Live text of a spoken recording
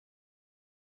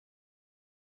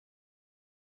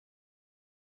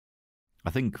I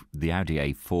think the Audi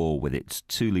A4 with its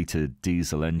 2-litre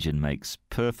diesel engine makes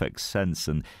perfect sense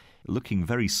and looking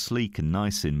very sleek and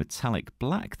nice in metallic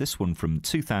black. This one from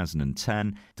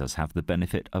 2010 does have the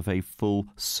benefit of a full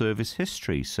service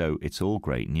history, so it's all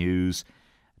great news.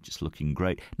 Just looking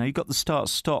great. Now you've got the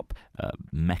start-stop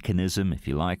mechanism, if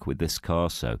you like, with this car,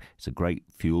 so it's a great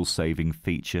fuel-saving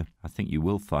feature. I think you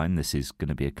will find this is going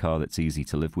to be a car that's easy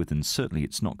to live with, and certainly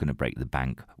it's not going to break the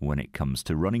bank when it comes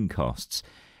to running costs.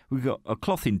 We've got a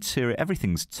cloth interior,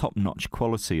 everything's top-notch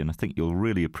quality, and I think you'll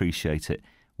really appreciate it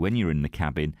when you're in the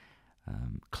cabin.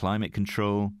 Climate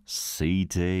control,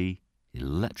 CD,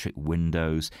 electric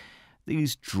windows.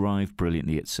 These drive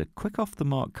brilliantly. It's a quick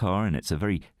off-the-mark car, and it's a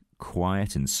very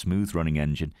quiet and smooth-running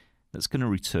engine that's going to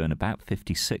return about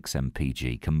 56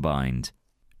 mpg combined.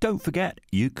 Don't forget,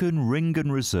 you can ring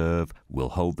and reserve. We'll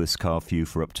hold this car for you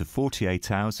for up to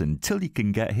 48 hours until you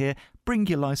can get here, bring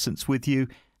your licence with you,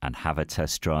 and have a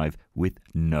test drive with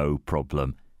no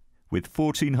problem. With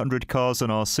 1,400 cars on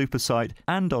our super site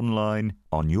and online,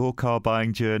 on your car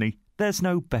buying journey, there's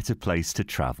no better place to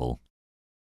travel.